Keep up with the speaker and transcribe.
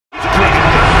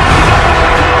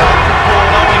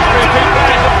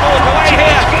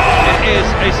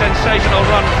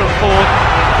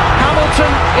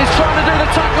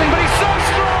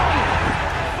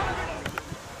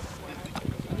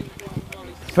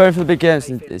Preparing for the big games,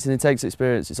 it's an intense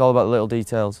experience. It's all about the little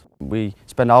details. We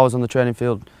spend hours on the training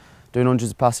field doing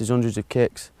hundreds of passes, hundreds of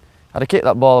kicks. I had to kick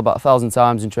that ball about 1,000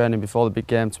 times in training before the big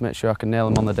game to make sure I can nail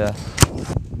them on the day.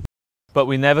 But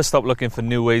we never stop looking for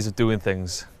new ways of doing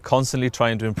things, constantly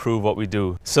trying to improve what we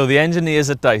do. So the engineers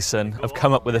at Dyson have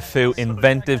come up with a few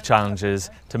inventive challenges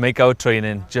to make our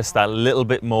training just that little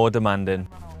bit more demanding.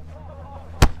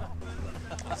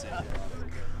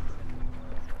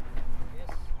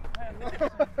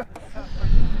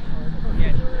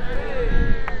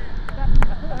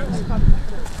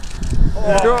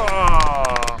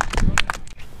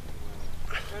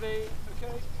 Ready?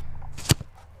 Okay.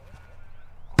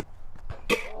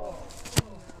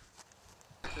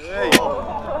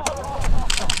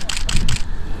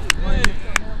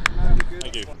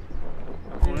 Thank you.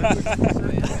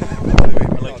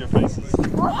 I like your faces.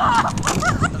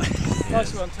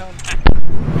 Nice one, Tom.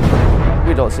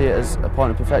 We don't see it as a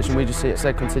point of perfection, we just see it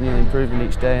as continually improving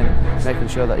each day and making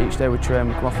sure that each day we train,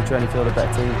 we come off the training field a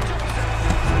better team.